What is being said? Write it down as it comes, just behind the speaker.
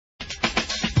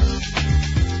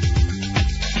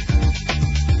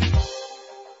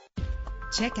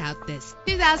Check out this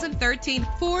 2013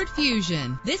 Ford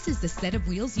Fusion. This is the set of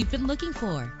wheels you've been looking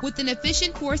for, with an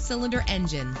efficient 4-cylinder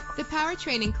engine. The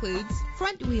powertrain includes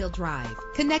front-wheel drive,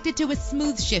 connected to a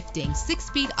smooth shifting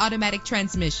 6-speed automatic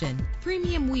transmission.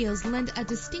 Premium wheels lend a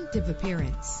distinctive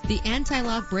appearance. The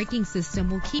anti-lock braking system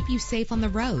will keep you safe on the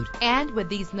road. And with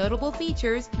these notable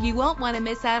features, you won't want to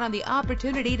miss out on the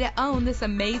opportunity to own this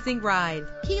amazing ride.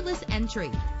 Keyless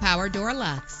entry, power door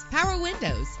locks, power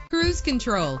windows, cruise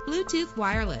control, Bluetooth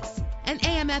wireless, an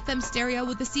AM/FM stereo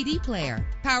with a CD player,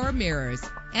 power mirrors.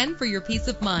 And for your peace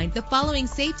of mind, the following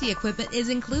safety equipment is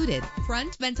included: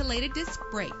 front ventilated disc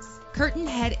brakes, curtain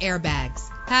head airbags,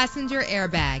 passenger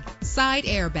airbag, side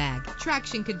airbag,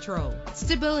 traction control,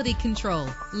 stability control,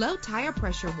 low tire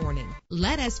pressure warning.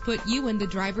 Let us put you in the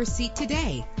driver's seat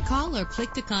today. Call or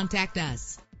click to contact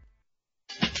us.